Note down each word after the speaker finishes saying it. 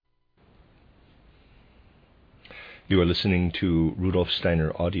You are listening to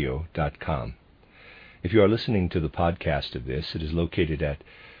RudolfSteinerAudio.com. If you are listening to the podcast of this, it is located at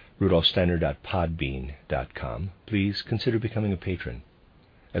rudolfsteiner.podbean.com. Please consider becoming a patron.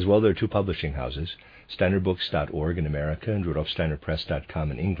 As well, there are two publishing houses, steinerbooks.org in America and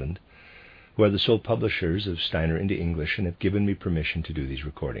rudolfsteinerpress.com in England, who are the sole publishers of Steiner into English and have given me permission to do these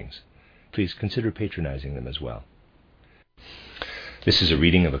recordings. Please consider patronizing them as well. This is a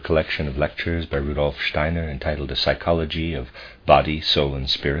reading of a collection of lectures by Rudolf Steiner entitled A Psychology of Body, Soul, and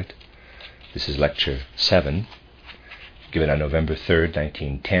Spirit. This is Lecture 7, given on November 3rd,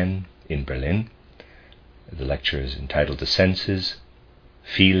 1910, in Berlin. The lecture is entitled The Senses,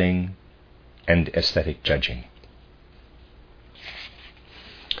 Feeling, and Aesthetic Judging.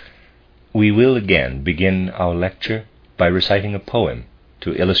 We will again begin our lecture by reciting a poem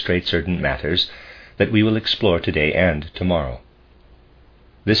to illustrate certain matters that we will explore today and tomorrow.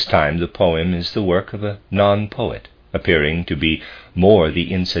 This time the poem is the work of a non-poet, appearing to be more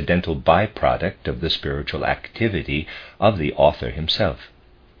the incidental byproduct of the spiritual activity of the author himself.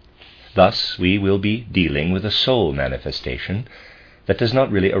 Thus we will be dealing with a soul manifestation that does not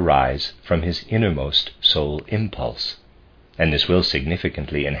really arise from his innermost soul impulse, and this will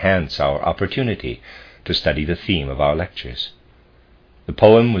significantly enhance our opportunity to study the theme of our lectures. The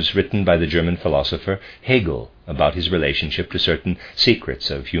poem was written by the German philosopher Hegel about his relationship to certain secrets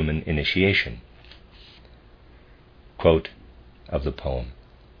of human initiation. Quote of the poem: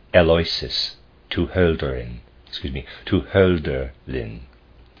 Eloisis to Hölderlin.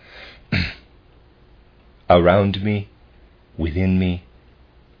 Around me, within me,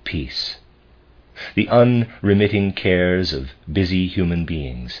 peace. The unremitting cares of busy human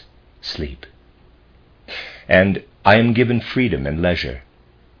beings sleep. And I am given freedom and leisure.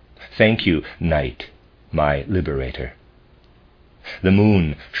 Thank you, night, my liberator. The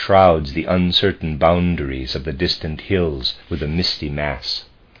moon shrouds the uncertain boundaries of the distant hills with a misty mass.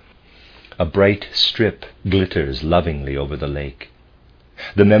 A bright strip glitters lovingly over the lake.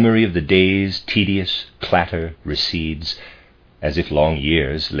 The memory of the day's tedious clatter recedes, as if long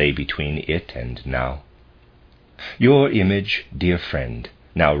years lay between it and now. Your image, dear friend,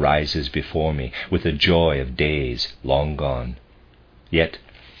 now rises before me with the joy of days long gone. Yet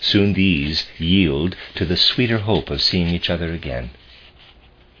soon these yield to the sweeter hope of seeing each other again.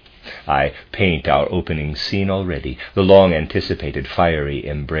 I paint our opening scene already, the long-anticipated fiery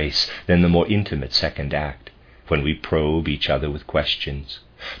embrace, then the more intimate second act, when we probe each other with questions,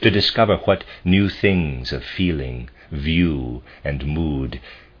 to discover what new things of feeling, view, and mood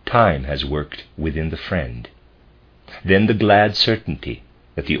time has worked within the friend. Then the glad certainty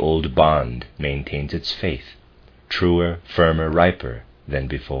that the old bond maintains its faith, truer, firmer, riper than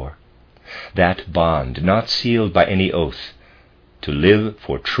before. That bond, not sealed by any oath, to live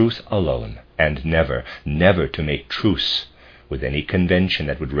for truth alone, and never, never to make truce with any convention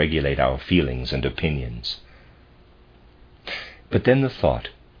that would regulate our feelings and opinions. But then the thought,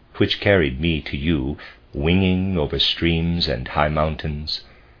 which carried me to you, winging over streams and high mountains,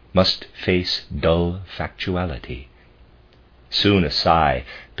 must face dull factuality. Soon a sigh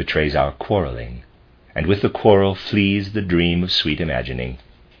betrays our quarreling, and with the quarrel flees the dream of sweet imagining.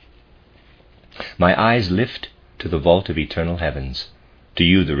 My eyes lift to the vault of eternal heavens, to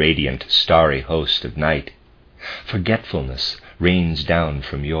you the radiant starry host of night. Forgetfulness rains down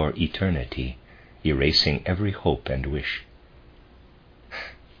from your eternity, erasing every hope and wish.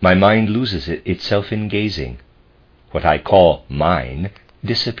 My mind loses itself in gazing. What I call mine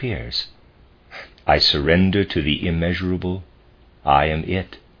disappears. I surrender to the immeasurable. I am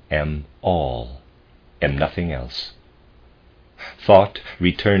it, am all, am nothing else. Thought,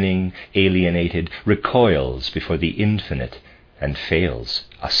 returning, alienated, recoils before the infinite and fails,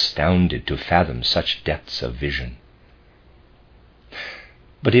 astounded, to fathom such depths of vision.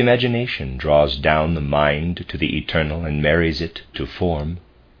 But imagination draws down the mind to the eternal and marries it to form.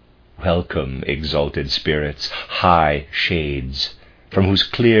 Welcome, exalted spirits, high shades, from whose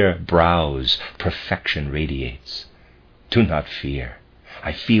clear brows perfection radiates. Do not fear.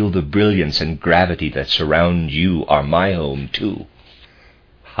 I feel the brilliance and gravity that surround you are my home too.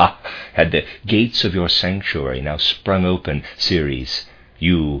 Ha! Had the gates of your sanctuary now sprung open, Ceres,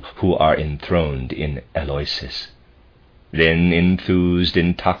 you who are enthroned in Eloisis, then enthused,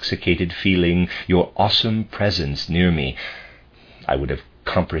 intoxicated, feeling your awesome presence near me, I would have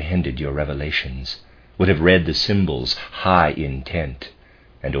comprehended your revelations, would have read the symbols high intent,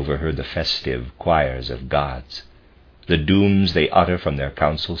 and overheard the festive choirs of gods, the dooms they utter from their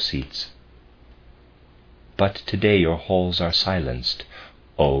council seats. But today your halls are silenced,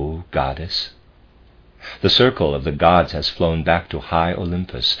 O goddess. The circle of the gods has flown back to high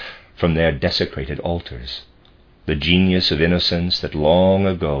Olympus from their desecrated altars. The genius of innocence that long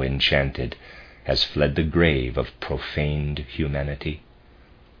ago enchanted has fled the grave of profaned humanity.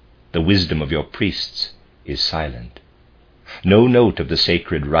 The wisdom of your priests is silent. No note of the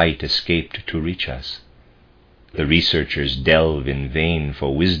sacred rite escaped to reach us. The researchers delve in vain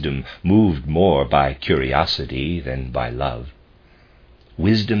for wisdom, moved more by curiosity than by love.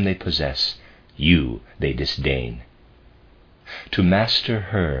 Wisdom they possess, you they disdain. To master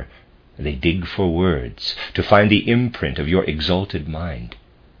her, they dig for words, to find the imprint of your exalted mind.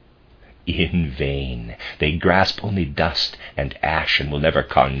 In vain. They grasp only dust and ash and will never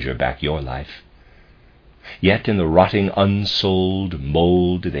conjure back your life. Yet in the rotting unsouled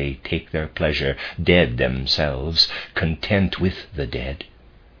mold they take their pleasure, dead themselves, content with the dead.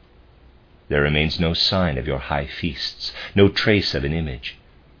 There remains no sign of your high feasts, no trace of an image.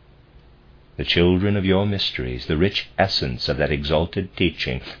 The children of your mysteries, the rich essence of that exalted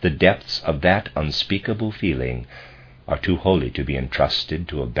teaching, the depths of that unspeakable feeling, are too holy to be entrusted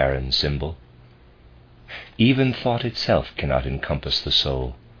to a barren symbol. Even thought itself cannot encompass the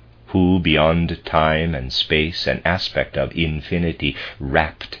soul, who, beyond time and space, an aspect of infinity,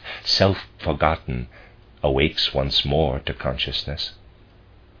 rapt, self-forgotten, awakes once more to consciousness.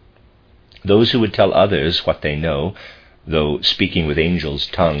 Those who would tell others what they know, though speaking with angels'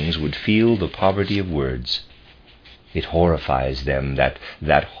 tongues, would feel the poverty of words. It horrifies them that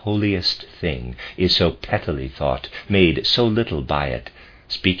that holiest thing is so pettily thought, made so little by it.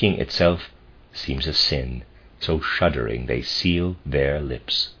 Speaking itself seems a sin, so shuddering they seal their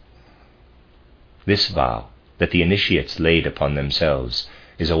lips. This vow that the initiates laid upon themselves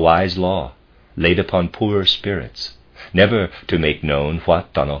is a wise law, laid upon poor spirits, never to make known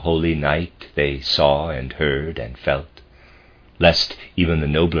what on a holy night they saw and heard and felt, lest even the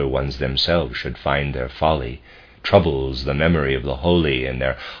nobler ones themselves should find their folly troubles the memory of the holy, and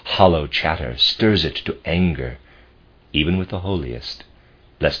their hollow chatter stirs it to anger, even with the holiest,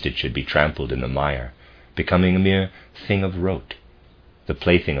 lest it should be trampled in the mire, becoming a mere thing of rote, the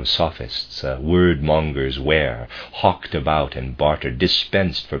plaything of sophists, a word-monger's ware, hawked about and bartered,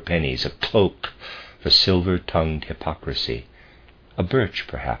 dispensed for pennies, a cloak for silver-tongued hypocrisy, a birch,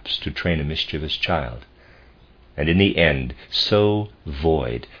 perhaps, to train a mischievous child, and in the end so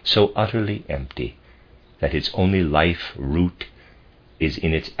void, so utterly empty, that its only life root is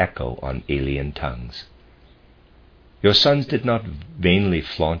in its echo on alien tongues. Your sons did not vainly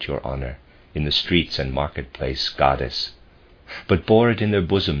flaunt your honor in the streets and marketplace, goddess, but bore it in their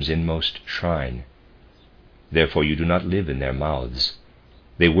bosom's inmost shrine. Therefore you do not live in their mouths.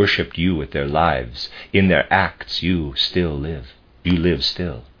 They worshipped you with their lives. In their acts you still live. You live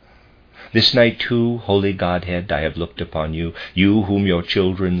still. This night, too, holy Godhead, I have looked upon you, you whom your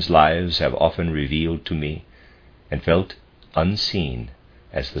children's lives have often revealed to me, and felt unseen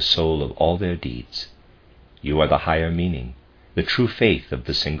as the soul of all their deeds. You are the higher meaning, the true faith of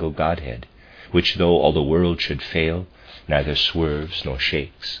the single Godhead, which, though all the world should fail, neither swerves nor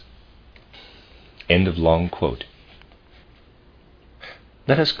shakes. End of long quote.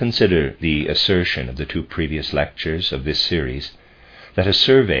 Let us consider the assertion of the two previous lectures of this series that a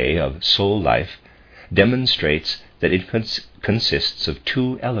survey of soul life demonstrates that it consists of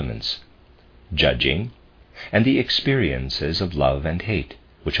two elements, judging and the experiences of love and hate,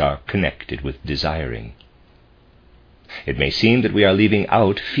 which are connected with desiring. It may seem that we are leaving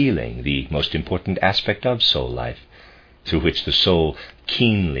out feeling, the most important aspect of soul life, through which the soul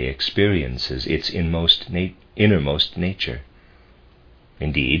keenly experiences its innermost nature.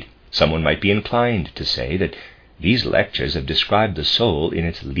 Indeed, someone might be inclined to say that these lectures have described the soul in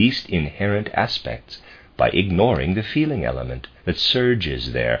its least inherent aspects by ignoring the feeling element that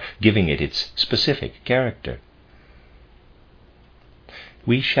surges there, giving it its specific character.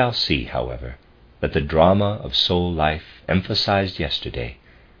 We shall see, however, that the drama of soul life emphasized yesterday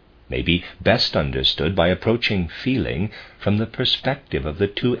may be best understood by approaching feeling from the perspective of the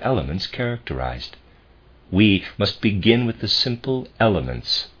two elements characterized. We must begin with the simple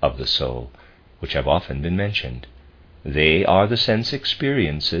elements of the soul, which have often been mentioned. They are the sense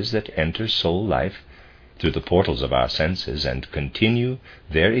experiences that enter soul life through the portals of our senses and continue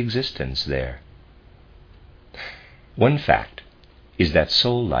their existence there. One fact is that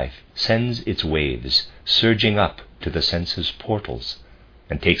soul life sends its waves surging up to the senses' portals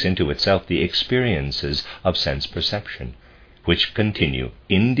and takes into itself the experiences of sense perception, which continue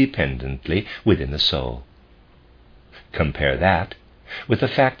independently within the soul. Compare that with the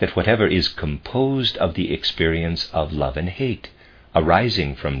fact that whatever is composed of the experience of love and hate,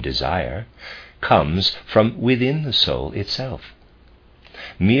 arising from desire, comes from within the soul itself.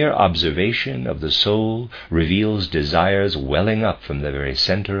 Mere observation of the soul reveals desires welling up from the very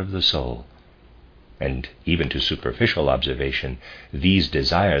center of the soul. and even to superficial observation, these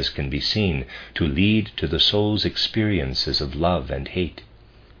desires can be seen to lead to the soul's experiences of love and hate.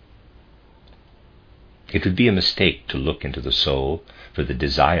 It would be a mistake to look into the soul for the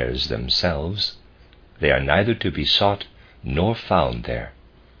desires themselves. They are neither to be sought nor found there.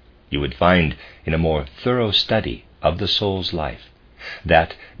 You would find in a more thorough study of the soul's life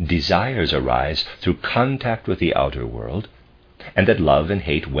that desires arise through contact with the outer world, and that love and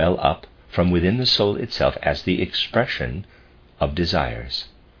hate well up from within the soul itself as the expression of desires.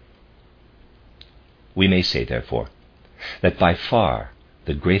 We may say, therefore, that by far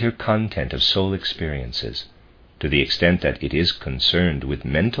the greater content of soul experiences, to the extent that it is concerned with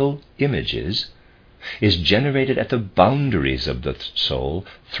mental images, is generated at the boundaries of the soul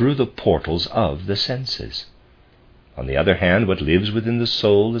through the portals of the senses. On the other hand, what lives within the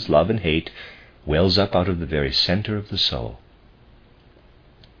soul as love and hate wells up out of the very center of the soul.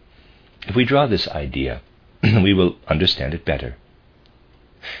 If we draw this idea, we will understand it better.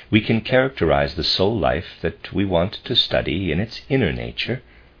 We can characterize the soul life that we want to study in its inner nature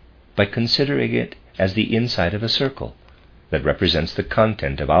by considering it as the inside of a circle that represents the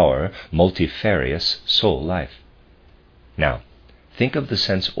content of our multifarious soul life. Now, think of the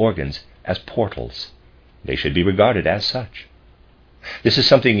sense organs as portals. They should be regarded as such. This is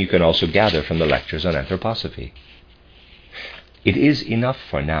something you can also gather from the lectures on anthroposophy. It is enough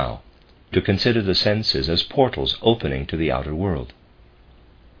for now to consider the senses as portals opening to the outer world.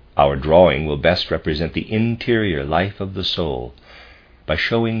 Our drawing will best represent the interior life of the soul by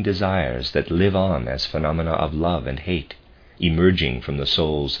showing desires that live on as phenomena of love and hate, emerging from the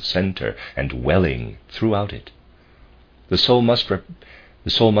soul's center and welling throughout it. The soul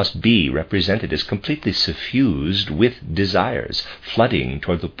must be represented as completely suffused with desires, flooding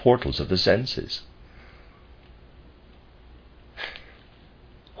toward the portals of the senses.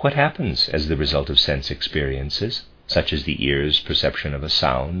 What happens as the result of sense experiences, such as the ear's perception of a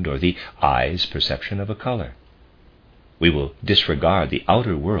sound or the eye's perception of a color? We will disregard the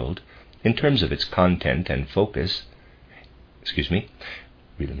outer world in terms of its content and focus. Let me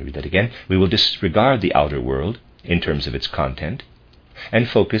read that again. We will disregard the outer world in terms of its content and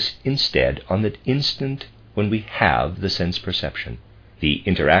focus instead on the instant when we have the sense perception, the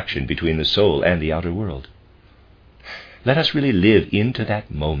interaction between the soul and the outer world. Let us really live into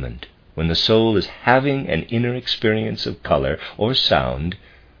that moment when the soul is having an inner experience of color or sound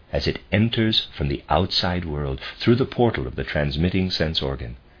as it enters from the outside world through the portal of the transmitting sense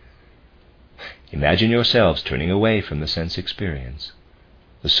organ. Imagine yourselves turning away from the sense experience.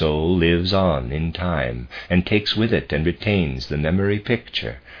 The soul lives on in time and takes with it and retains the memory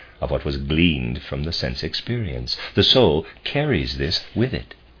picture of what was gleaned from the sense experience. The soul carries this with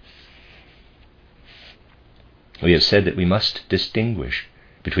it. We have said that we must distinguish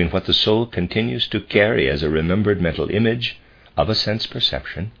between what the soul continues to carry as a remembered mental image of a sense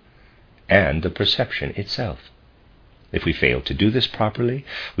perception and the perception itself. If we fail to do this properly,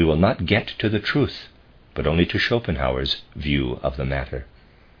 we will not get to the truth, but only to Schopenhauer's view of the matter.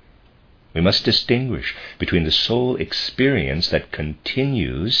 We must distinguish between the soul experience that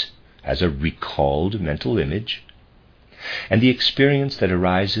continues as a recalled mental image and the experience that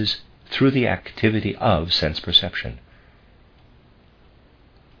arises through the activity of sense perception.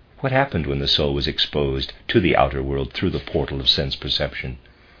 What happened when the soul was exposed to the outer world through the portal of sense perception?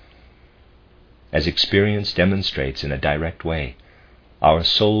 As experience demonstrates in a direct way, our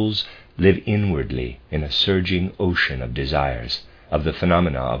souls live inwardly in a surging ocean of desires, of the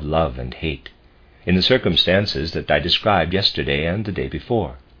phenomena of love and hate, in the circumstances that I described yesterday and the day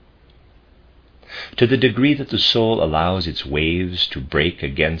before. To the degree that the soul allows its waves to break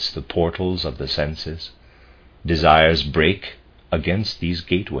against the portals of the senses, desires break against these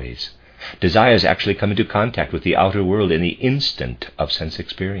gateways. Desires actually come into contact with the outer world in the instant of sense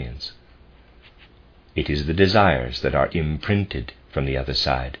experience. It is the desires that are imprinted from the other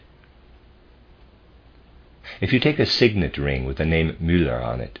side. If you take a signet ring with the name Müller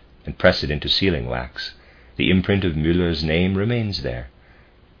on it and press it into sealing wax, the imprint of Müller's name remains there.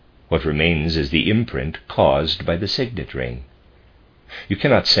 What remains is the imprint caused by the signet ring. You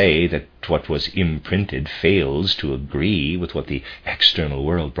cannot say that what was imprinted fails to agree with what the external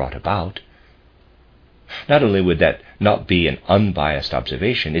world brought about. Not only would that not be an unbiased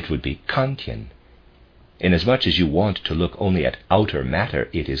observation, it would be Kantian. Inasmuch as you want to look only at outer matter,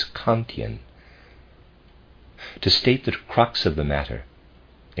 it is Kantian. To state the crux of the matter,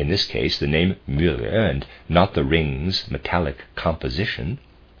 in this case the name Müller and not the ring's metallic composition,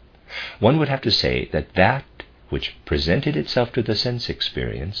 one would have to say that that which presented itself to the sense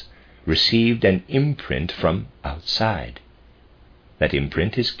experience received an imprint from outside. That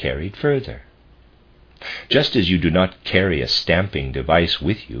imprint is carried further. Just as you do not carry a stamping device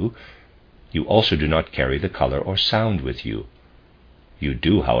with you, you also do not carry the color or sound with you. You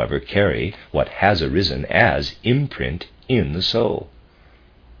do, however, carry what has arisen as imprint in the soul.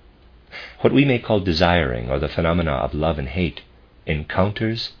 What we may call desiring, or the phenomena of love and hate,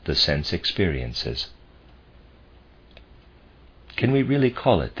 encounters the sense experiences. Can we really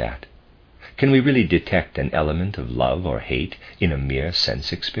call it that? Can we really detect an element of love or hate in a mere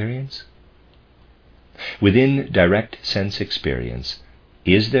sense experience? Within direct sense experience,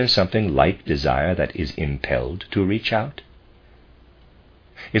 is there something like desire that is impelled to reach out?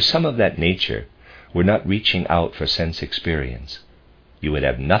 If some of that nature were not reaching out for sense experience, you would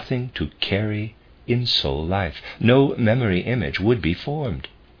have nothing to carry in soul life. No memory image would be formed.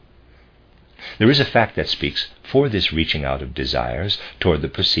 There is a fact that speaks for this reaching out of desires toward the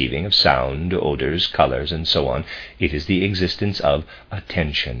perceiving of sound, odors, colors, and so on. It is the existence of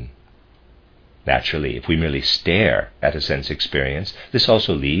attention. Naturally, if we merely stare at a sense experience, this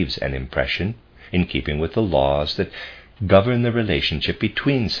also leaves an impression in keeping with the laws that govern the relationship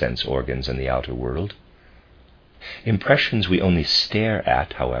between sense organs and the outer world. Impressions we only stare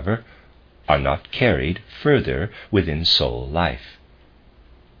at, however, are not carried further within soul life.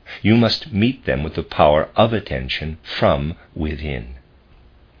 You must meet them with the power of attention from within.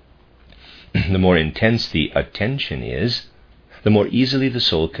 The more intense the attention is, the more easily the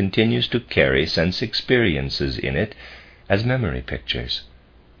soul continues to carry sense experiences in it as memory pictures.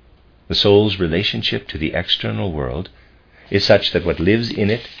 The soul's relationship to the external world is such that what lives in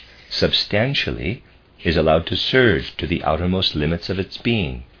it substantially is allowed to surge to the outermost limits of its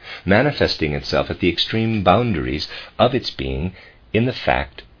being, manifesting itself at the extreme boundaries of its being in the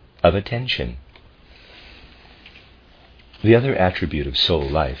fact of attention. The other attribute of soul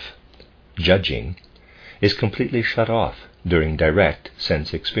life, judging, is completely shut off during direct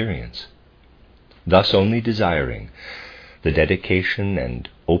sense experience. Thus only desiring, the dedication and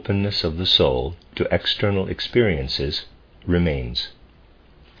openness of the soul to external experiences, remains.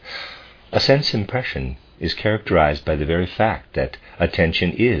 A sense impression is characterized by the very fact that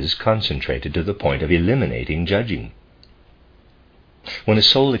attention is concentrated to the point of eliminating judging. When a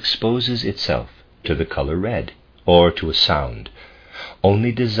soul exposes itself to the color red or to a sound,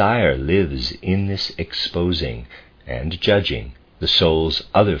 only desire lives in this exposing, and judging, the soul's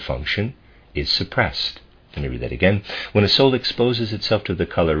other function, is suppressed. Let me read that again. When a soul exposes itself to the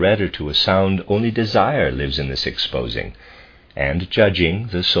color red or to a sound, only desire lives in this exposing, and judging,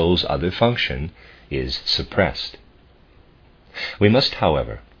 the soul's other function, is suppressed. We must,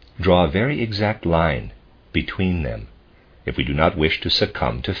 however, draw a very exact line between them if we do not wish to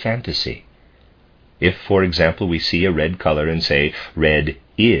succumb to fantasy. If, for example, we see a red color and say, red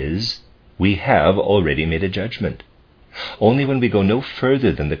is, we have already made a judgment. Only when we go no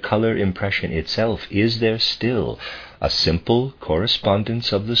further than the color impression itself is there still a simple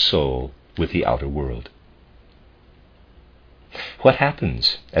correspondence of the soul with the outer world. What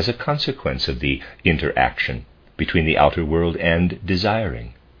happens as a consequence of the interaction between the outer world and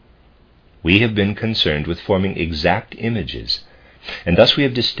desiring? We have been concerned with forming exact images, and thus we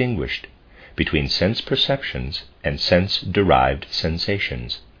have distinguished between sense perceptions and sense-derived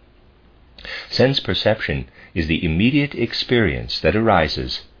sensations. Sense perception is the immediate experience that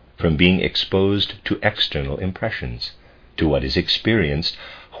arises from being exposed to external impressions, to what is experienced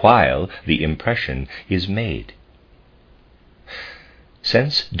while the impression is made.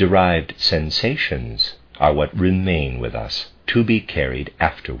 Sense-derived sensations are what remain with us, to be carried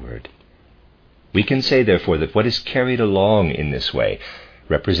afterward. We can say, therefore, that what is carried along in this way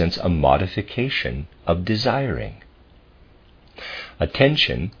represents a modification of desiring.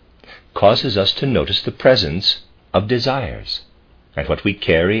 Attention causes us to notice the presence of desires, and what we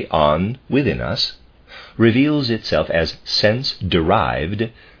carry on within us reveals itself as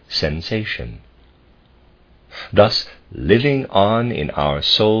sense-derived sensation. Thus, living on in our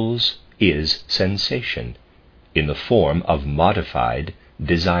souls is sensation, in the form of modified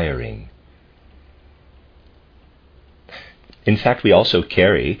desiring. In fact, we also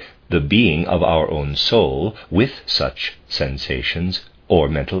carry the being of our own soul with such sensations or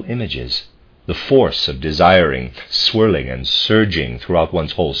mental images. The force of desiring, swirling and surging throughout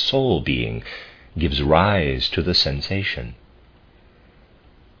one's whole soul being, gives rise to the sensation.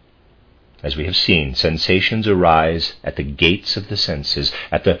 As we have seen, sensations arise at the gates of the senses,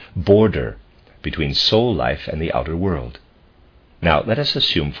 at the border between soul life and the outer world. Now, let us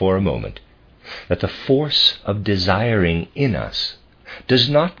assume for a moment that the force of desiring in us does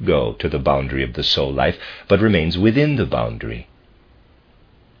not go to the boundary of the soul life, but remains within the boundary.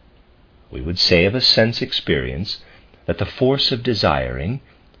 We would say of a sense experience that the force of desiring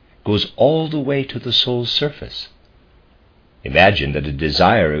goes all the way to the soul's surface. Imagine that a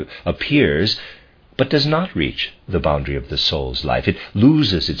desire appears but does not reach the boundary of the soul's life. It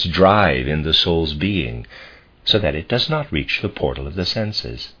loses its drive in the soul's being, so that it does not reach the portal of the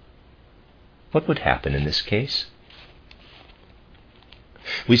senses. What would happen in this case?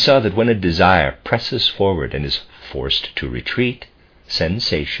 We saw that when a desire presses forward and is forced to retreat,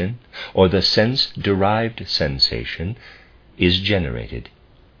 sensation, or the sense-derived sensation, is generated.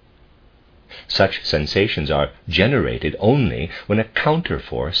 Such sensations are generated only when a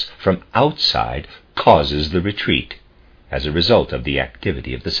counterforce from outside causes the retreat as a result of the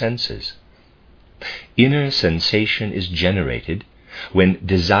activity of the senses. Inner sensation is generated when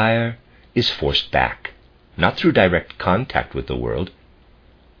desire is forced back, not through direct contact with the world.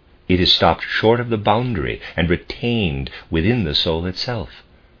 It is stopped short of the boundary and retained within the soul itself.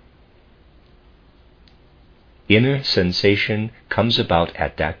 Inner sensation comes about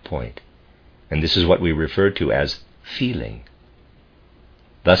at that point, and this is what we refer to as feeling.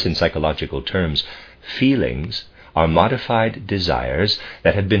 Thus, in psychological terms, feelings are modified desires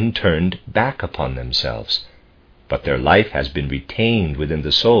that have been turned back upon themselves, but their life has been retained within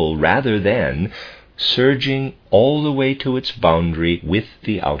the soul rather than surging all the way to its boundary with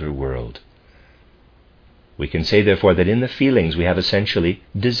the outer world. We can say, therefore, that in the feelings we have essentially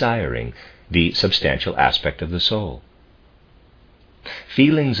desiring, the substantial aspect of the soul.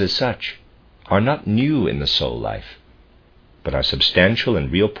 Feelings as such are not new in the soul life, but are substantial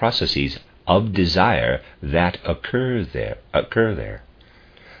and real processes of desire that occur there.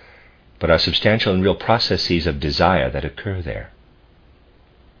 But are substantial and real processes of desire that occur there.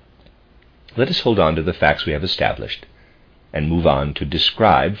 Let us hold on to the facts we have established and move on to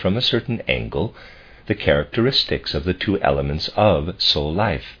describe from a certain angle the characteristics of the two elements of soul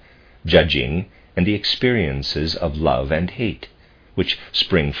life, judging and the experiences of love and hate, which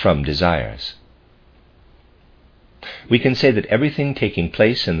spring from desires. We can say that everything taking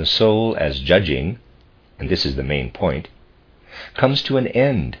place in the soul as judging, and this is the main point, comes to an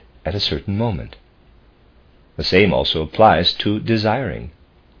end at a certain moment. The same also applies to desiring.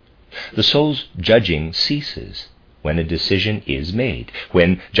 The soul's judging ceases when a decision is made,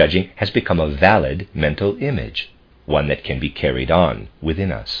 when judging has become a valid mental image, one that can be carried on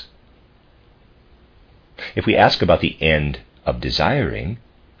within us. If we ask about the end of desiring,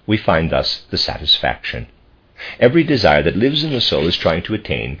 we find thus the satisfaction. Every desire that lives in the soul is trying to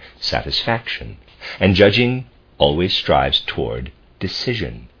attain satisfaction, and judging always strives toward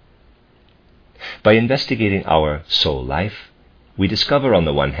decision. By investigating our soul life, we discover on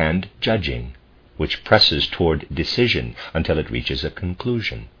the one hand judging, which presses toward decision until it reaches a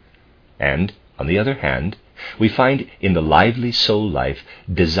conclusion, and on the other hand, we find in the lively soul life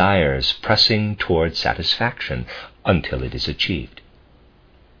desires pressing toward satisfaction until it is achieved.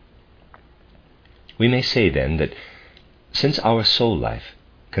 We may say then that since our soul life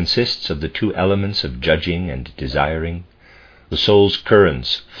consists of the two elements of judging and desiring, the soul's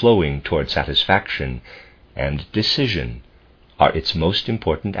currents flowing toward satisfaction and decision are its most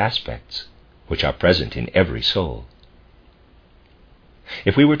important aspects, which are present in every soul.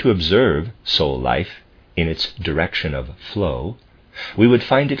 If we were to observe soul life in its direction of flow, we would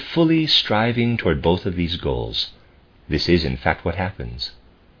find it fully striving toward both of these goals. This is, in fact, what happens.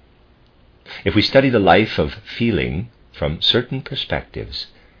 If we study the life of feeling from certain perspectives,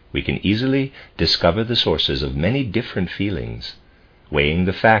 we can easily discover the sources of many different feelings, weighing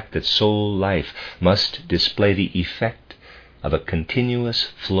the fact that soul life must display the effect of a continuous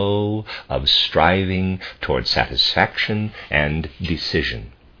flow of striving toward satisfaction and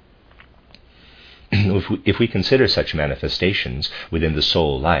decision. If we consider such manifestations within the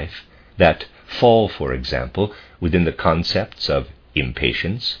soul life that fall, for example, within the concepts of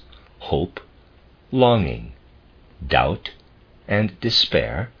impatience, hope, longing, doubt, and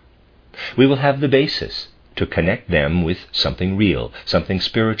despair, we will have the basis to connect them with something real, something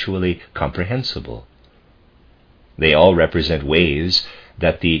spiritually comprehensible. They all represent ways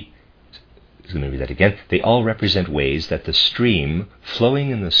that the stream flowing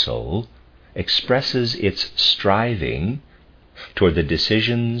in the soul expresses its striving toward the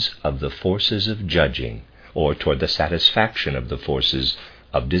decisions of the forces of judging, or toward the satisfaction of the forces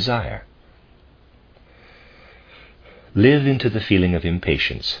of desire. Live into the feeling of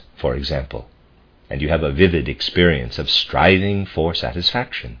impatience, for example, and you have a vivid experience of striving for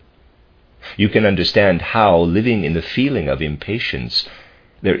satisfaction. You can understand how, living in the feeling of impatience,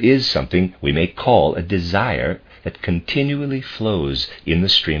 there is something we may call a desire that continually flows in the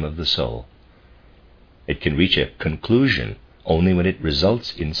stream of the soul. It can reach a conclusion only when it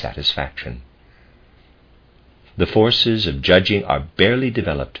results in satisfaction. the forces of judging are barely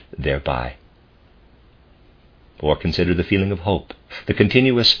developed thereby. Or consider the feeling of hope. The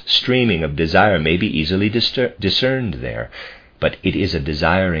continuous streaming of desire may be easily discerned there, but it is a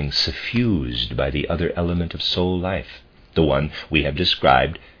desiring suffused by the other element of soul life, the one we have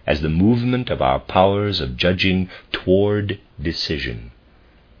described as the movement of our powers of judging toward decision.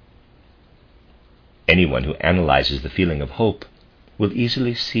 Anyone who analyzes the feeling of hope will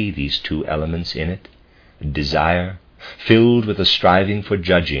easily see these two elements in it: desire, filled with a striving for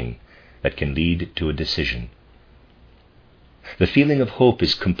judging that can lead to a decision. The feeling of hope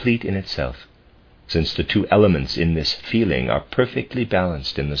is complete in itself, since the two elements in this feeling are perfectly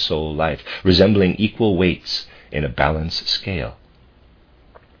balanced in the soul life, resembling equal weights in a balance scale.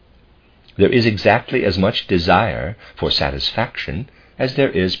 There is exactly as much desire for satisfaction as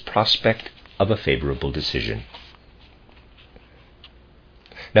there is prospect of a favorable decision.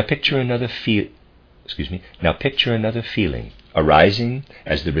 Now picture another feeling arising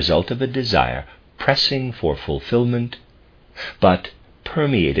as the result of a desire pressing for fulfillment, but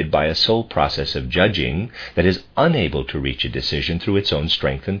permeated by a soul process of judging that is unable to reach a decision through its own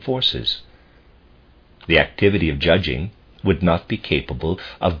strength and forces. The activity of judging would not be capable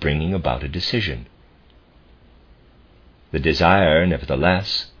of bringing about a decision. The desire,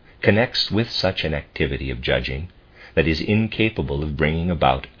 nevertheless, connects with such an activity of judging that is incapable of bringing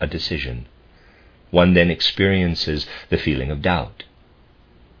about a decision. One then experiences the feeling of doubt.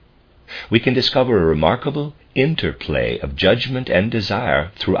 We can discover a remarkable interplay of judgment and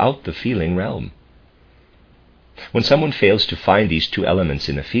desire throughout the feeling realm. When someone fails to find these two elements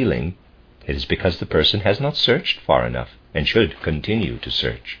in a feeling, it is because the person has not searched far enough and should continue to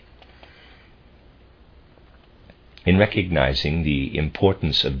search. In recognizing the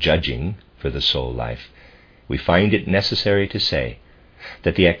importance of judging for the soul life, we find it necessary to say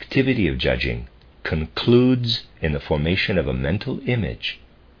that the activity of judging concludes in the formation of a mental image,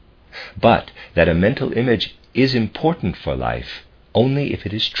 but that a mental image is important for life only if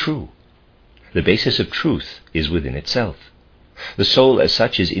it is true. The basis of truth is within itself. The soul as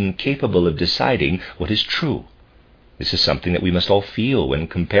such is incapable of deciding what is true. This is something that we must all feel when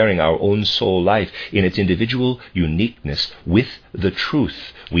comparing our own soul life in its individual uniqueness with the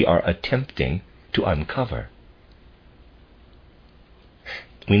truth we are attempting to uncover.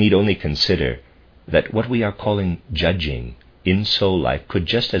 We need only consider that what we are calling judging in soul life could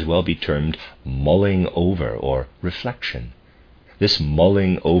just as well be termed mulling over or reflection. This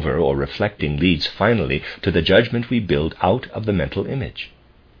mulling over or reflecting leads finally to the judgment we build out of the mental image.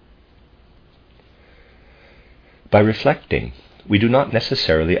 By reflecting, we do not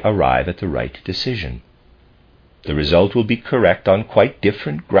necessarily arrive at the right decision. The result will be correct on quite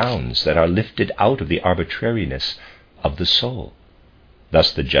different grounds that are lifted out of the arbitrariness of the soul.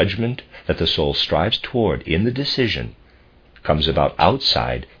 Thus the judgment that the soul strives toward in the decision comes about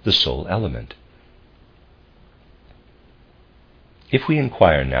outside the soul element. If we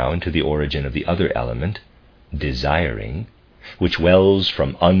inquire now into the origin of the other element, desiring, which wells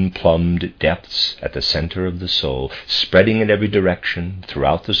from unplumbed depths at the center of the soul, spreading in every direction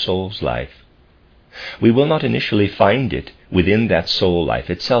throughout the soul's life, we will not initially find it within that soul life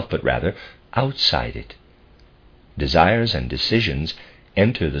itself, but rather outside it. Desires and decisions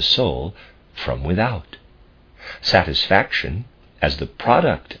enter the soul from without. Satisfaction, as the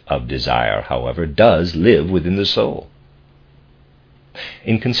product of desire, however, does live within the soul.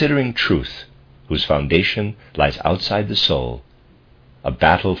 In considering truth, whose foundation lies outside the soul, a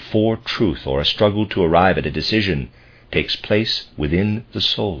battle for truth or a struggle to arrive at a decision takes place within the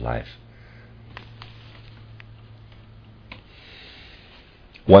soul life.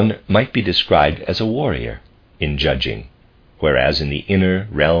 One might be described as a warrior in judging, whereas in the inner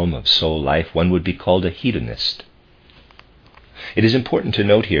realm of soul life one would be called a hedonist. It is important to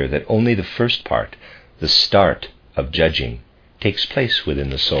note here that only the first part, the start of judging, takes place within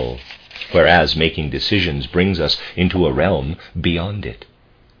the soul, whereas making decisions brings us into a realm beyond it.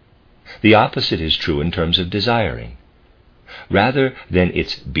 The opposite is true in terms of desiring. Rather than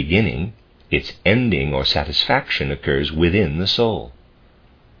its beginning, its ending or satisfaction occurs within the soul.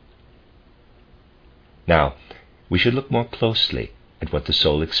 Now, we should look more closely at what the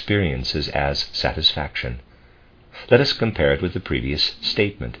soul experiences as satisfaction. Let us compare it with the previous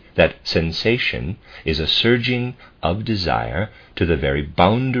statement, that sensation is a surging of desire to the very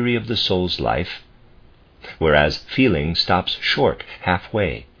boundary of the soul's life, whereas feeling stops short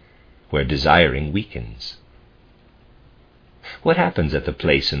halfway, where desiring weakens. What happens at the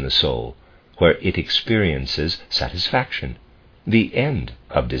place in the soul where it experiences satisfaction, the end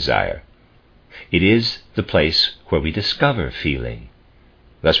of desire? It is the place where we discover feeling.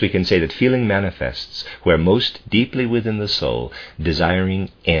 Thus we can say that feeling manifests where most deeply within the soul desiring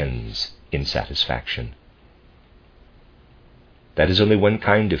ends in satisfaction. That is only one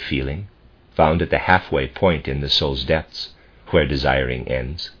kind of feeling, found at the halfway point in the soul's depths, where desiring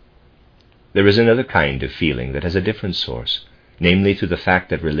ends. There is another kind of feeling that has a different source, namely through the fact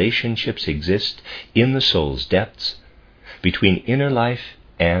that relationships exist in the soul's depths between inner life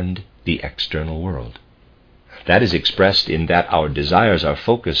and the external world. That is expressed in that our desires are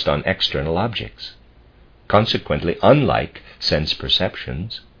focused on external objects. Consequently, unlike sense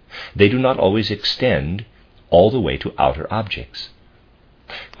perceptions, they do not always extend all the way to outer objects.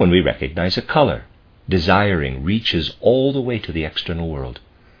 When we recognize a color, desiring reaches all the way to the external world.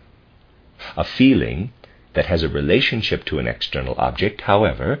 A feeling that has a relationship to an external object,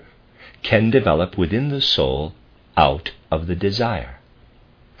 however, can develop within the soul out of the desire.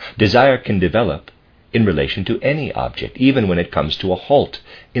 Desire can develop in relation to any object, even when it comes to a halt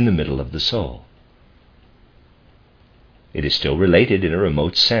in the middle of the soul. It is still related in a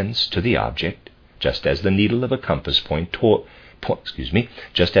remote sense to the object, just as the needle of a compass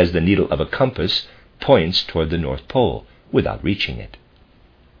just as the needle of a compass points toward the North Pole without reaching it.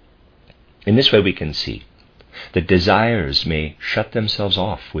 In this way we can see that desires may shut themselves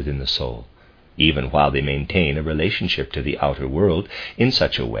off within the soul, even while they maintain a relationship to the outer world in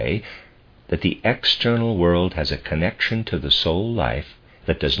such a way that the external world has a connection to the soul life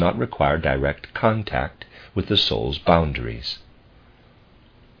that does not require direct contact with the soul's boundaries.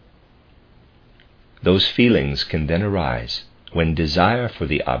 Those feelings can then arise when desire for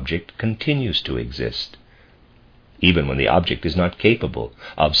the object continues to exist, even when the object is not capable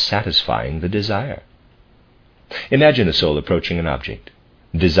of satisfying the desire. Imagine a soul approaching an object.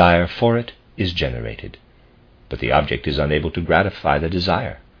 Desire for it is generated, but the object is unable to gratify the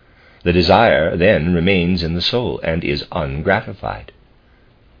desire. The desire then remains in the soul and is ungratified.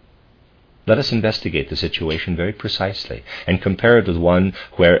 Let us investigate the situation very precisely and compare it with one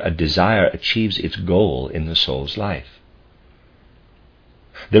where a desire achieves its goal in the soul's life.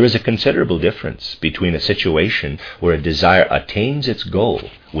 There is a considerable difference between a situation where a desire attains its goal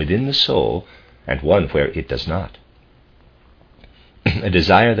within the soul and one where it does not. A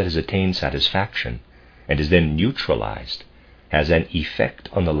desire that has attained satisfaction and is then neutralized has an effect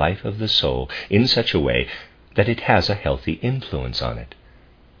on the life of the soul in such a way that it has a healthy influence on it.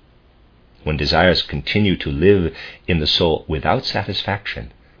 When desires continue to live in the soul without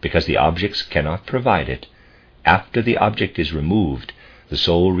satisfaction, because the objects cannot provide it, after the object is removed, the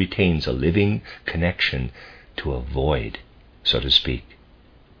soul retains a living connection to a void, so to speak.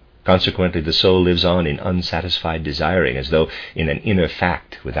 Consequently, the soul lives on in unsatisfied desiring, as though in an inner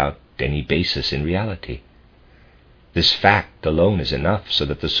fact without any basis in reality. This fact alone is enough so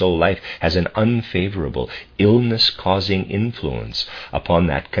that the soul life has an unfavorable, illness-causing influence upon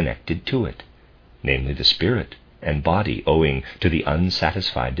that connected to it, namely the spirit and body, owing to the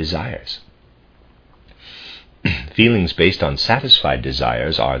unsatisfied desires. Feelings based on satisfied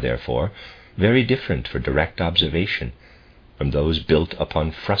desires are, therefore, very different for direct observation from those built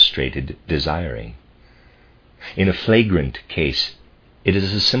upon frustrated desiring. In a flagrant case, it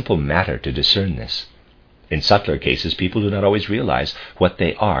is a simple matter to discern this. In subtler cases, people do not always realize what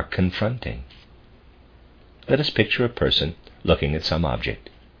they are confronting. Let us picture a person looking at some object.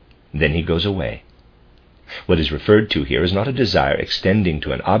 Then he goes away. What is referred to here is not a desire extending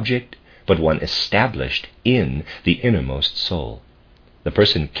to an object, but one established in the innermost soul. The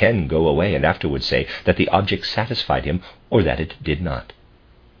person can go away and afterwards say that the object satisfied him or that it did not.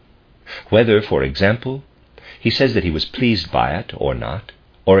 Whether, for example, he says that he was pleased by it or not,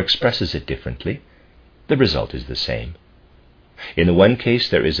 or expresses it differently, the result is the same. In the one case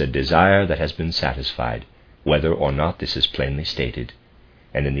there is a desire that has been satisfied, whether or not this is plainly stated,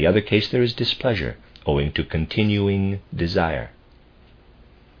 and in the other case there is displeasure, owing to continuing desire.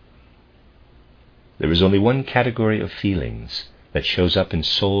 There is only one category of feelings that shows up in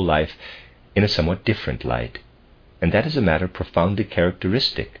soul life in a somewhat different light, and that is a matter profoundly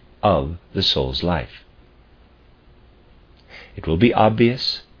characteristic of the soul's life. It will be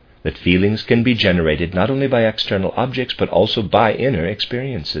obvious that feelings can be generated not only by external objects but also by inner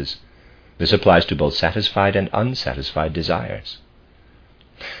experiences. This applies to both satisfied and unsatisfied desires.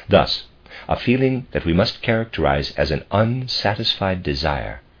 Thus, a feeling that we must characterize as an unsatisfied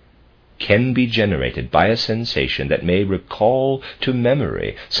desire can be generated by a sensation that may recall to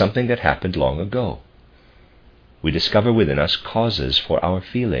memory something that happened long ago. We discover within us causes for our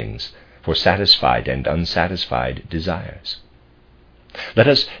feelings, for satisfied and unsatisfied desires. Let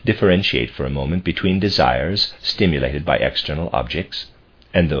us differentiate for a moment between desires stimulated by external objects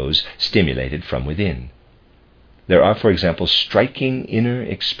and those stimulated from within. There are, for example, striking inner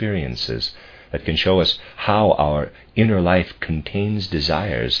experiences that can show us how our inner life contains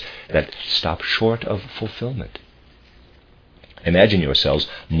desires that stop short of fulfillment. Imagine yourselves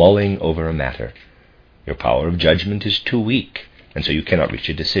mulling over a matter. Your power of judgment is too weak, and so you cannot reach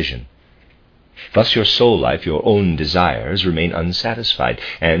a decision. Thus your soul life, your own desires, remain unsatisfied,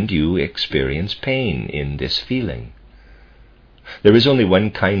 and you experience pain in this feeling. There is only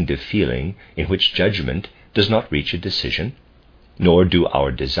one kind of feeling in which judgment does not reach a decision, nor do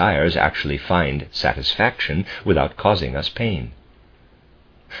our desires actually find satisfaction without causing us pain.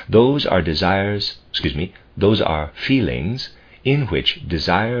 Those are feelings in which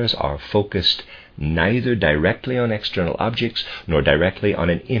desires are focused neither directly on external objects nor directly on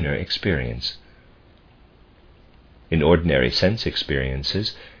an inner experience. In ordinary sense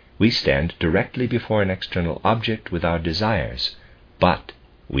experiences, we stand directly before an external object with our desires, but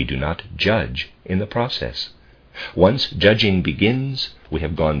we do not judge in the process. Once judging begins, we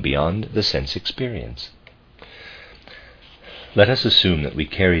have gone beyond the sense experience. Let us assume that we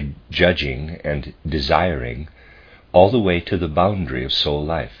carry judging and desiring all the way to the boundary of soul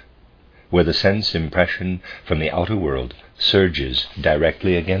life, where the sense impression from the outer world surges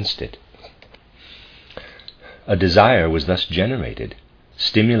directly against it. A desire was thus generated,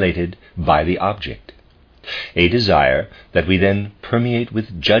 stimulated by the object, a desire that we then permeate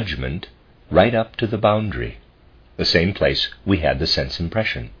with judgment right up to the boundary, the same place we had the sense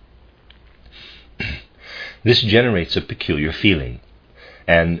impression. This generates a peculiar feeling,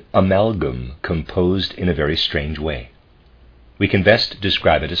 an amalgam composed in a very strange way. We can best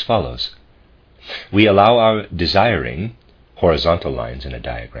describe it as follows. We allow our desiring, horizontal lines in a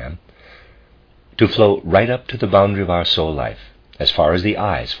diagram, to flow right up to the boundary of our soul life, as far as the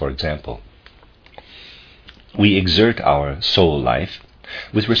eyes, for example. We exert our soul life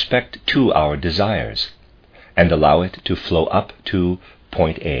with respect to our desires, and allow it to flow up to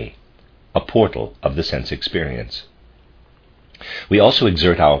point A, a portal of the sense experience. We also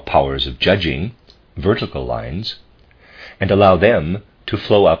exert our powers of judging, vertical lines, and allow them to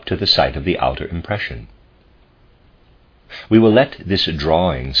flow up to the site of the outer impression. We will let this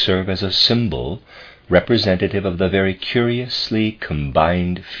drawing serve as a symbol representative of the very curiously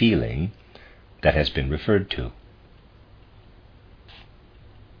combined feeling that has been referred to.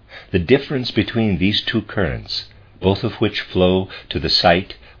 The difference between these two currents, both of which flow to the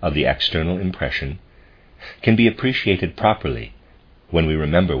site of the external impression, can be appreciated properly when we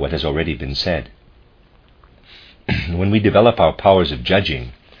remember what has already been said. When we develop our powers of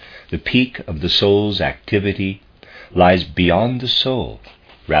judging, the peak of the soul's activity lies beyond the soul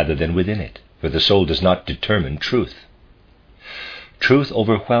rather than within it, for the soul does not determine truth. Truth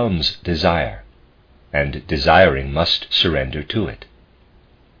overwhelms desire, and desiring must surrender to it.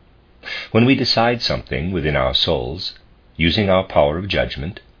 When we decide something within our souls, using our power of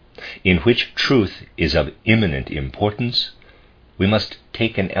judgment, in which truth is of imminent importance, we must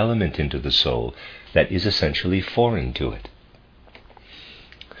take an element into the soul that is essentially foreign to it.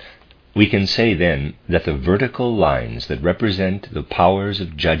 We can say then that the vertical lines that represent the powers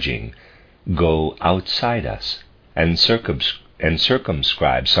of judging go outside us and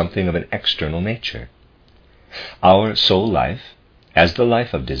circumscribe something of an external nature. Our soul life, as the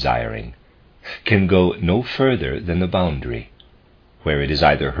life of desiring, can go no further than the boundary, where it is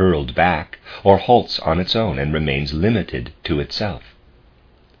either hurled back or halts on its own and remains limited to itself.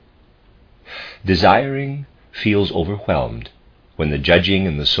 Desiring feels overwhelmed when the judging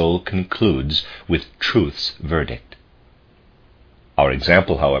in the soul concludes with truth's verdict. Our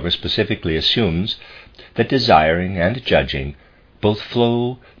example, however, specifically assumes that desiring and judging both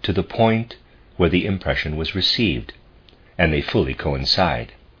flow to the point where the impression was received, and they fully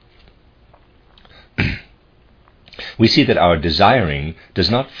coincide. We see that our desiring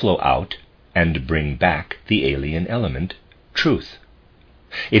does not flow out and bring back the alien element, truth.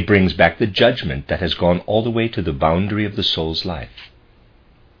 It brings back the judgment that has gone all the way to the boundary of the soul's life.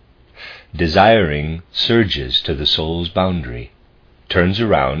 Desiring surges to the soul's boundary, turns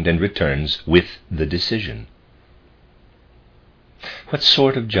around and returns with the decision. What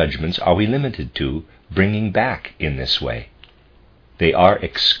sort of judgments are we limited to bringing back in this way? They are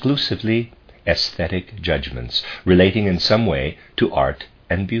exclusively aesthetic judgments, relating in some way to art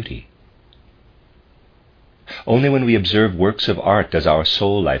and beauty. Only when we observe works of art does our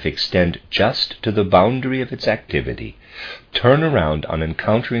soul life extend just to the boundary of its activity, turn around on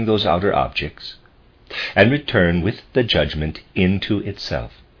encountering those outer objects, and return with the judgment into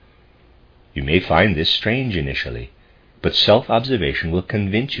itself. You may find this strange initially, but self-observation will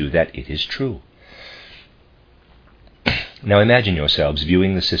convince you that it is true. Now imagine yourselves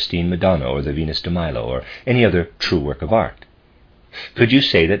viewing the Sistine Madonna or the Venus de Milo or any other true work of art. Could you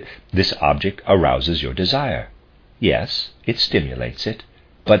say that this object arouses your desire? Yes, it stimulates it,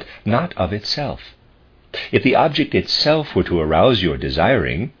 but not of itself. If the object itself were to arouse your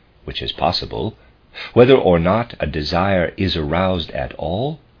desiring, which is possible, whether or not a desire is aroused at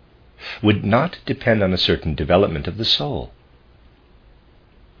all would not depend on a certain development of the soul.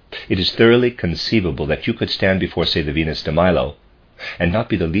 It is thoroughly conceivable that you could stand before, say, the Venus de Milo and not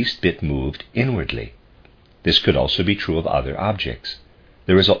be the least bit moved inwardly. This could also be true of other objects.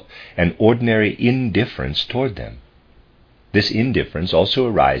 There is an ordinary indifference toward them. This indifference also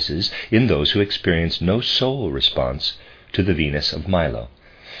arises in those who experience no soul response to the Venus of Milo.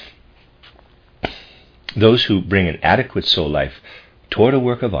 Those who bring an adequate soul life toward a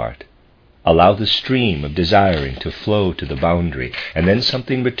work of art allow the stream of desiring to flow to the boundary, and then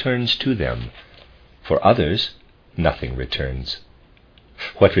something returns to them. For others, nothing returns.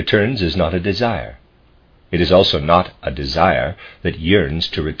 What returns is not a desire. It is also not a desire that yearns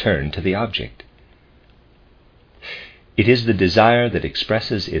to return to the object. It is the desire that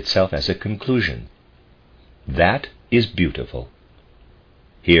expresses itself as a conclusion. That is beautiful.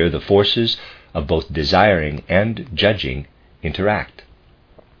 Here the forces of both desiring and judging interact.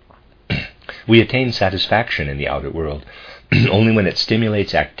 We attain satisfaction in the outer world only when it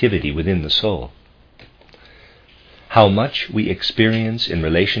stimulates activity within the soul. How much we experience in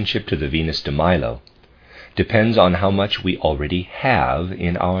relationship to the Venus de Milo depends on how much we already have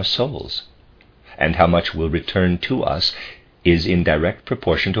in our souls, and how much will return to us is in direct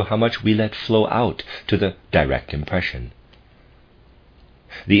proportion to how much we let flow out to the direct impression.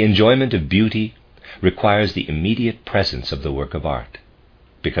 The enjoyment of beauty requires the immediate presence of the work of art,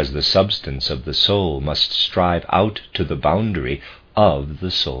 because the substance of the soul must strive out to the boundary of the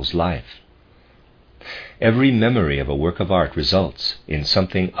soul's life. Every memory of a work of art results in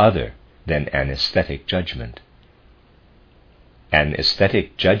something other than an aesthetic judgment. An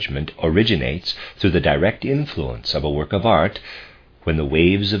aesthetic judgment originates through the direct influence of a work of art when the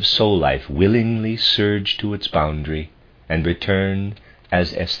waves of soul life willingly surge to its boundary and return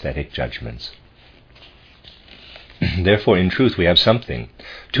as aesthetic judgments. Therefore, in truth, we have something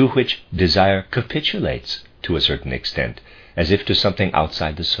to which desire capitulates to a certain extent, as if to something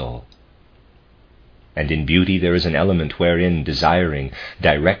outside the soul. And in beauty there is an element wherein desiring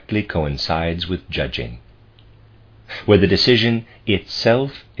directly coincides with judging, where the decision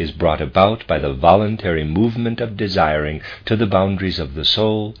itself is brought about by the voluntary movement of desiring to the boundaries of the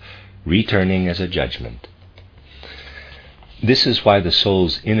soul, returning as a judgment. This is why the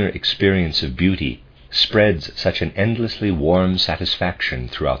soul's inner experience of beauty spreads such an endlessly warm satisfaction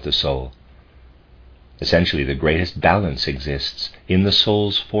throughout the soul. Essentially, the greatest balance exists in the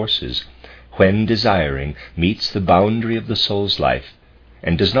soul's forces when desiring meets the boundary of the soul's life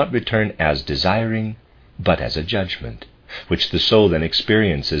and does not return as desiring, but as a judgment, which the soul then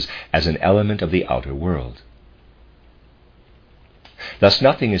experiences as an element of the outer world. Thus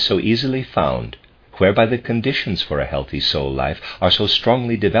nothing is so easily found whereby the conditions for a healthy soul life are so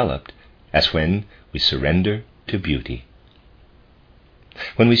strongly developed as when we surrender to beauty.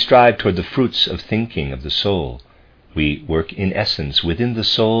 When we strive toward the fruits of thinking of the soul, we work in essence within the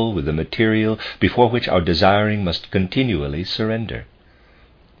soul with the material before which our desiring must continually surrender.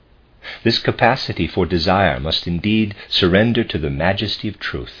 This capacity for desire must indeed surrender to the majesty of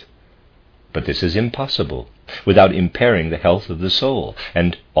truth, but this is impossible without impairing the health of the soul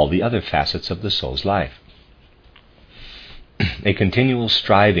and all the other facets of the soul's life. A continual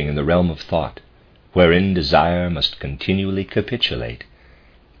striving in the realm of thought, wherein desire must continually capitulate,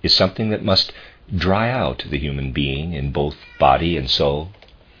 is something that must dry out the human being in both body and soul.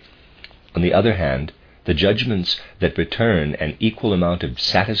 On the other hand, the judgments that return an equal amount of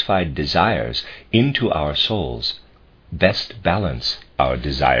satisfied desires into our souls best balance our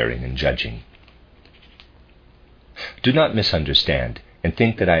desiring and judging. Do not misunderstand and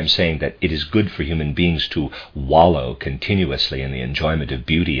think that I am saying that it is good for human beings to wallow continuously in the enjoyment of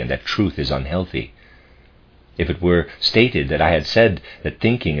beauty and that truth is unhealthy. If it were stated that I had said that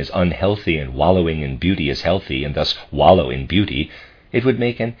thinking is unhealthy and wallowing in beauty is healthy, and thus wallow in beauty, it would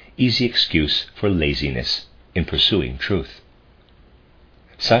make an easy excuse for laziness in pursuing truth.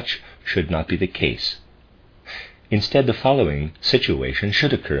 Such should not be the case. Instead, the following situation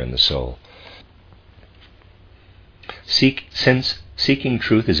should occur in the soul. Since seeking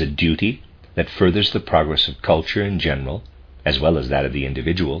truth is a duty that furthers the progress of culture in general, as well as that of the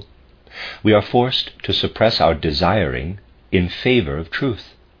individual, we are forced to suppress our desiring in favor of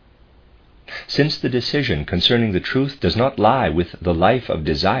truth. Since the decision concerning the truth does not lie with the life of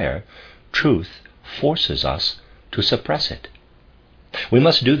desire, truth forces us to suppress it. We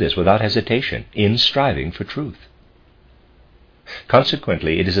must do this without hesitation in striving for truth.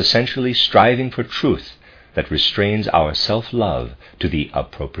 Consequently, it is essentially striving for truth that restrains our self-love to the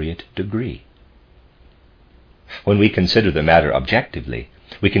appropriate degree. When we consider the matter objectively,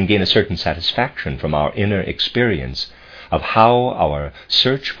 we can gain a certain satisfaction from our inner experience of how our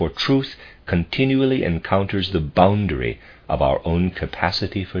search for truth continually encounters the boundary of our own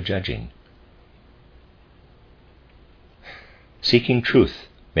capacity for judging. Seeking truth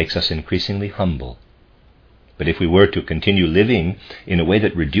makes us increasingly humble. But if we were to continue living in a way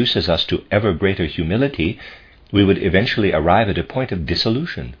that reduces us to ever greater humility, we would eventually arrive at a point of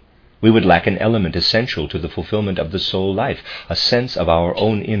dissolution. We would lack an element essential to the fulfillment of the soul life, a sense of our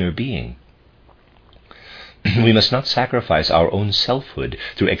own inner being. We must not sacrifice our own selfhood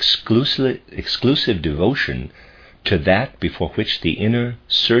through exclusive devotion to that before which the inner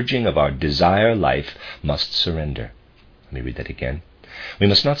surging of our desire life must surrender. Let me read that again. We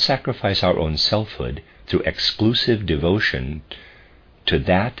must not sacrifice our own selfhood through exclusive devotion to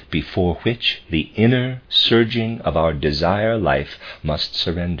that before which the inner surging of our desire life must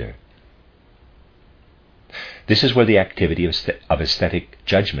surrender. This is where the activity of aesthetic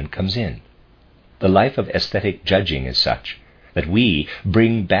judgment comes in. The life of aesthetic judging is such that we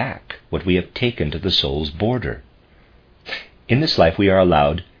bring back what we have taken to the soul's border. In this life we are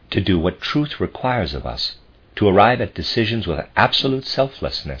allowed to do what truth requires of us, to arrive at decisions with absolute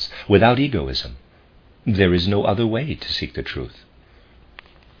selflessness, without egoism. There is no other way to seek the truth.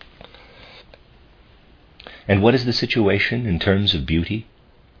 And what is the situation in terms of beauty?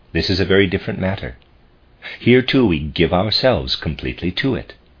 This is a very different matter. Here too we give ourselves completely to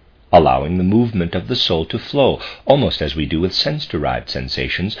it, allowing the movement of the soul to flow, almost as we do with sense-derived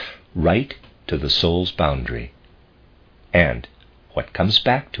sensations, right to the soul's boundary. And what comes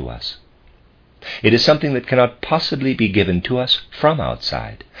back to us? It is something that cannot possibly be given to us from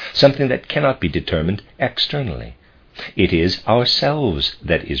outside, something that cannot be determined externally. It is ourselves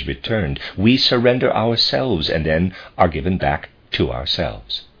that is returned. We surrender ourselves and then are given back to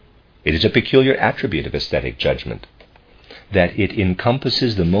ourselves. It is a peculiar attribute of aesthetic judgment that it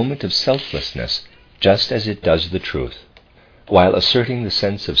encompasses the moment of selflessness just as it does the truth, while asserting the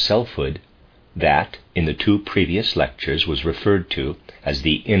sense of selfhood that, in the 2 previous lectures, was referred to as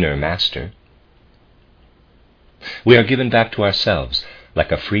the inner master. We are given back to ourselves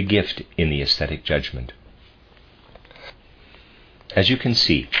like a free gift in the aesthetic judgment. As you can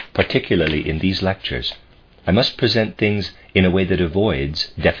see, particularly in these lectures, I must present things in a way that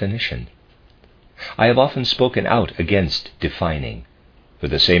avoids definition. I have often spoken out against defining. For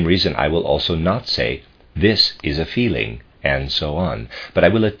the same reason, I will also not say, this is a feeling, and so on, but I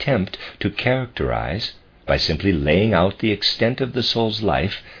will attempt to characterize by simply laying out the extent of the soul's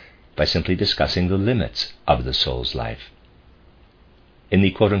life, by simply discussing the limits of the soul's life. In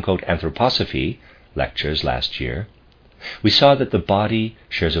the quote-unquote anthroposophy lectures last year, we saw that the body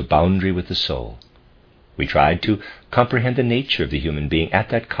shares a boundary with the soul. We tried to comprehend the nature of the human being at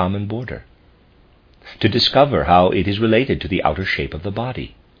that common border, to discover how it is related to the outer shape of the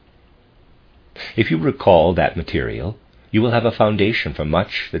body. If you recall that material, you will have a foundation for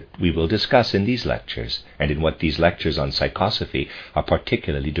much that we will discuss in these lectures, and in what these lectures on psychosophy are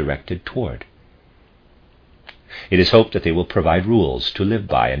particularly directed toward. It is hoped that they will provide rules to live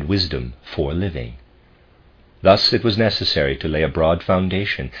by and wisdom for living. Thus it was necessary to lay a broad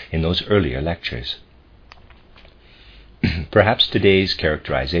foundation in those earlier lectures. Perhaps today's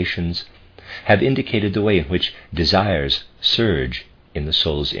characterizations have indicated the way in which desires surge in the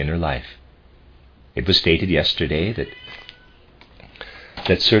soul's inner life. It was stated yesterday that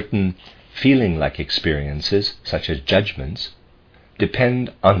certain feeling-like experiences, such as judgments,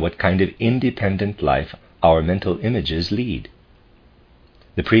 depend on what kind of independent life our mental images lead.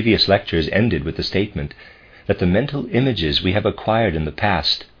 The previous lectures ended with the statement that the mental images we have acquired in the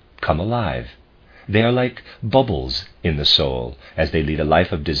past come alive. They are like bubbles in the soul as they lead a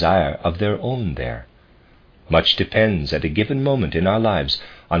life of desire of their own there. Much depends at a given moment in our lives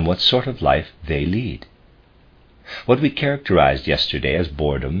on what sort of life they lead. What we characterized yesterday as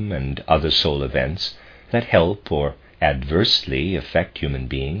boredom and other soul events that help or adversely affect human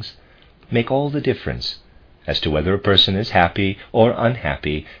beings make all the difference as to whether a person is happy or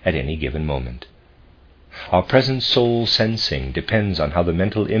unhappy at any given moment. Our present soul sensing depends on how the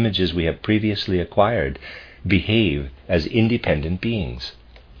mental images we have previously acquired behave as independent beings.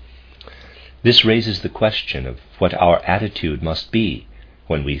 This raises the question of what our attitude must be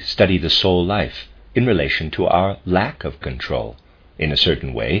when we study the soul life in relation to our lack of control, in a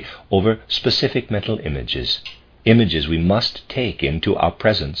certain way, over specific mental images we must take into our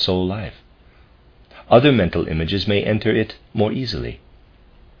present soul life. other mental images may enter it more easily.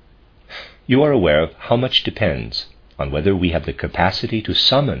 You are aware of how much depends on whether we have the capacity to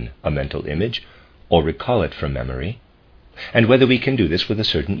summon a mental image or recall it from memory, and whether we can do this with a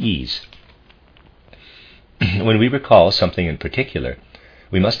certain ease. When we recall something in particular,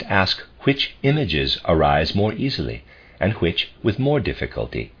 we must ask which images arise more easily and which with more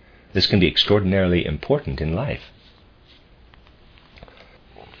difficulty. This can be extraordinarily important in life.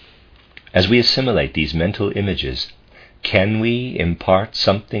 As we assimilate these mental images, can we impart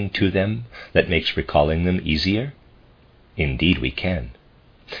something to them that makes recalling them easier? Indeed we can.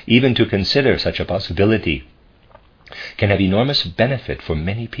 Even to consider such a possibility can have enormous benefit for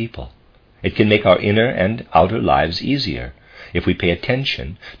many people. It can make our inner and outer lives easier if we pay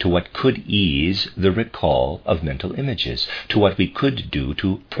attention to what could ease the recall of mental images, to what we could do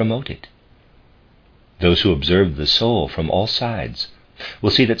to promote it. Those who observe the soul from all sides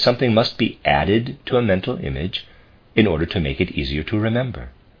will see that something must be added to a mental image in order to make it easier to remember.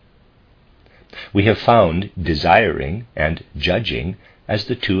 We have found desiring and judging as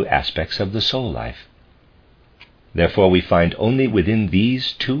the two aspects of the soul life. Therefore, we find only within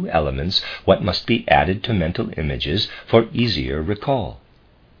these two elements what must be added to mental images for easier recall.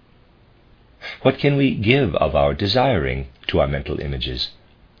 What can we give of our desiring to our mental images?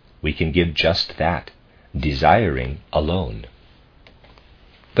 We can give just that, desiring alone.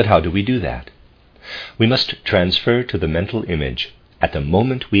 But how do we do that? We must transfer to the mental image, at the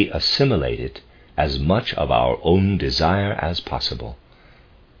moment we assimilate it, as much of our own desire as possible.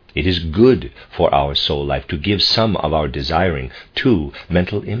 It is good for our soul life to give some of our desiring to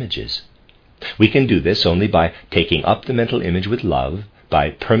mental images. We can do this only by taking up the mental image with love, by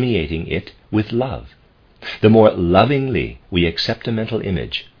permeating it with love. The more lovingly we accept a mental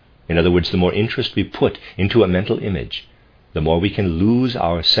image, in other words, the more interest we put into a mental image, the more we can lose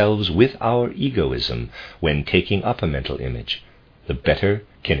ourselves with our egoism when taking up a mental image, the better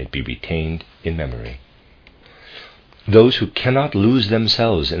can it be retained in memory. Those who cannot lose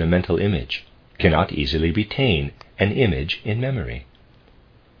themselves in a mental image cannot easily retain an image in memory.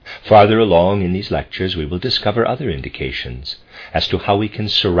 Farther along in these lectures we will discover other indications as to how we can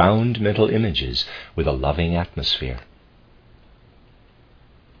surround mental images with a loving atmosphere.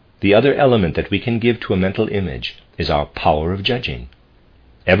 The other element that we can give to a mental image is our power of judging.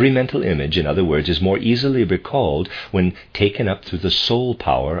 Every mental image, in other words, is more easily recalled when taken up through the soul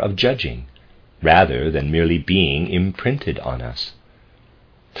power of judging, rather than merely being imprinted on us.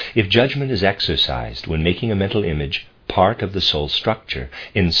 If judgment is exercised when making a mental image part of the soul structure,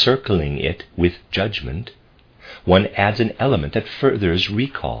 encircling it with judgment, one adds an element that furthers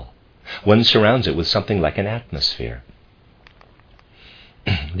recall. One surrounds it with something like an atmosphere.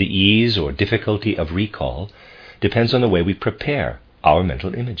 The ease or difficulty of recall depends on the way we prepare our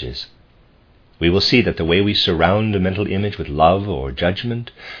mental images. We will see that the way we surround a mental image with love or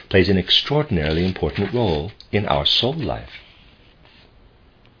judgment plays an extraordinarily important role in our soul life.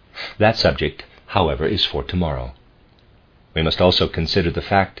 That subject, however, is for tomorrow. We must also consider the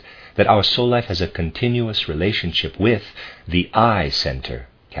fact that our soul life has a continuous relationship with the I center,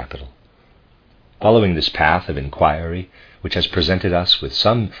 capital. Following this path of inquiry, which has presented us with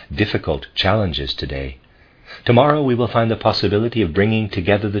some difficult challenges today, tomorrow we will find the possibility of bringing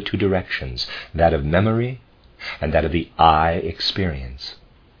together the two directions, that of memory and that of the I experience.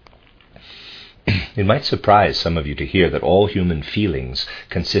 It might surprise some of you to hear that all human feelings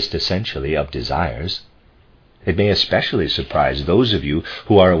consist essentially of desires. It may especially surprise those of you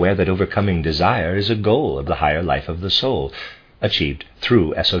who are aware that overcoming desire is a goal of the higher life of the soul, achieved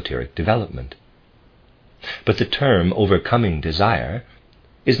through esoteric development. But the term overcoming desire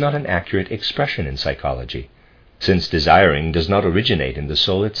is not an accurate expression in psychology, since desiring does not originate in the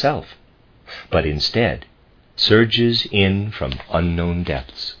soul itself, but instead surges in from unknown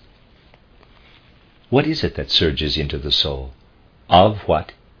depths. What is it that surges into the soul? Of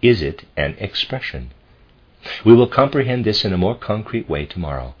what is it an expression? We will comprehend this in a more concrete way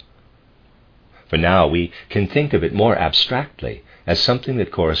tomorrow. For now we can think of it more abstractly as something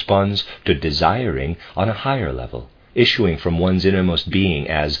that corresponds to desiring on a higher level, issuing from one's innermost being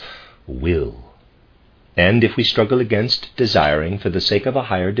as will. And if we struggle against desiring for the sake of a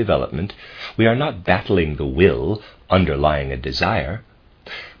higher development, we are not battling the will underlying a desire,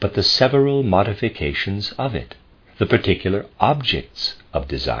 but the several modifications of it, the particular objects of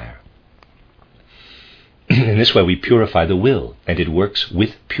desire. In this way we purify the will, and it works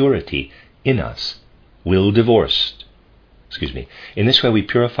with purity in us. In this way we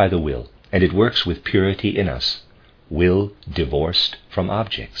purify the will, and it works with purity in us, will divorced from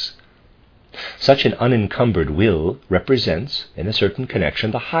objects. Such an unencumbered will represents, in a certain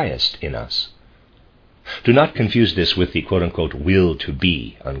connection, the highest in us. Do not confuse this with the quote-unquote will to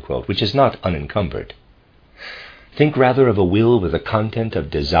be, unquote, which is not unencumbered. Think rather of a will with a content of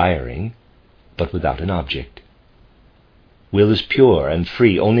desiring, but without an object. Will is pure and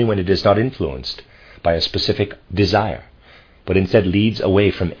free only when it is not influenced by a specific desire, but instead leads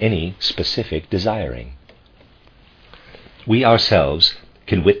away from any specific desiring. We ourselves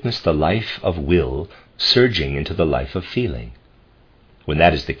can witness the life of will surging into the life of feeling. When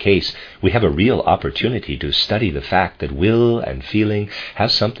that is the case, we have a real opportunity to study the fact that will and feeling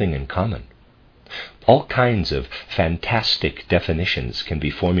have something in common. All kinds of fantastic definitions can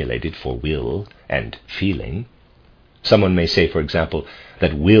be formulated for will and feeling. Someone may say, for example,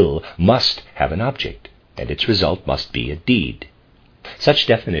 that will must have an object, and its result must be a deed. Such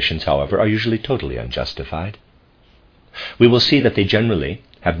definitions, however, are usually totally unjustified. We will see that they generally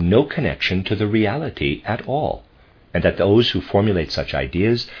have no connection to the reality at all, and that those who formulate such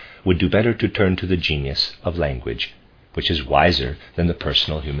ideas would do better to turn to the genius of language, which is wiser than the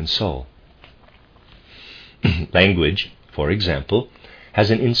personal human soul. Language, for example, has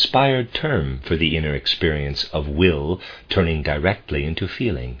an inspired term for the inner experience of will turning directly into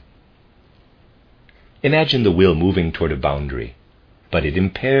feeling. Imagine the will moving toward a boundary, but it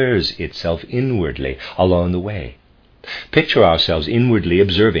impairs itself inwardly along the way. Picture ourselves inwardly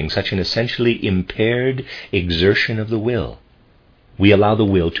observing such an essentially impaired exertion of the will. We allow the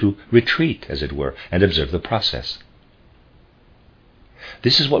will to retreat, as it were, and observe the process.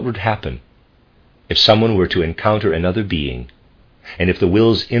 This is what would happen if someone were to encounter another being, and if the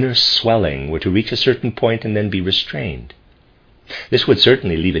will's inner swelling were to reach a certain point and then be restrained. This would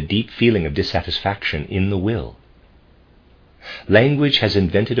certainly leave a deep feeling of dissatisfaction in the will. Language has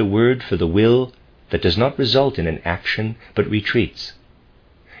invented a word for the will that does not result in an action but retreats.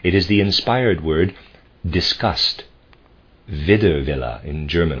 It is the inspired word disgust, Widerwille in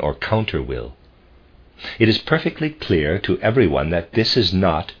German, or counter-will. It is perfectly clear to everyone that this is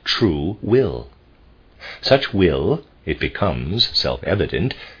not true will. Such will, it becomes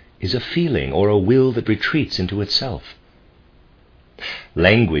self-evident, is a feeling or a will that retreats into itself.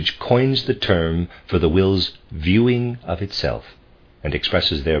 Language coins the term for the will's viewing of itself and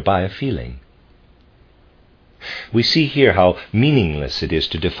expresses thereby a feeling. We see here how meaningless it is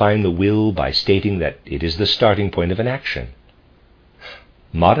to define the will by stating that it is the starting point of an action.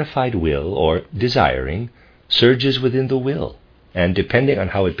 Modified will, or desiring, surges within the will, and depending on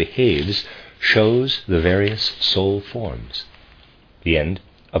how it behaves, shows the various soul forms. The end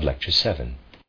of Lecture 7.